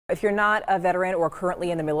If you're not a veteran or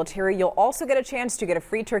currently in the military, you'll also get a chance to get a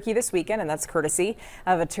free turkey this weekend, and that's courtesy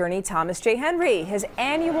of attorney Thomas J. Henry. His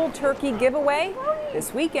annual turkey giveaway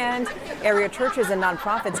this weekend. Area churches and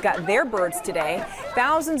nonprofits got their birds today.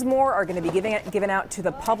 Thousands more are going to be given out to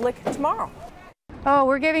the public tomorrow. Oh,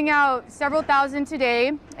 we're giving out several thousand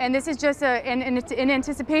today, and this is just in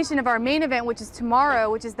anticipation of our main event, which is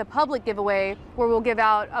tomorrow, which is the public giveaway, where we'll give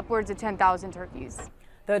out upwards of 10,000 turkeys.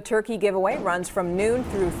 The turkey giveaway runs from noon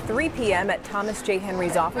through 3 p.m. at Thomas J.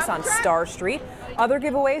 Henry's office on Star Street. Other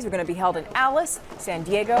giveaways are going to be held in Alice, San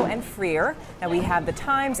Diego, and Freer. Now we have the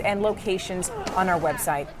times and locations on our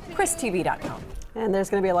website, christv.com. And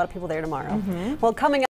there's going to be a lot of people there tomorrow. Well, coming up.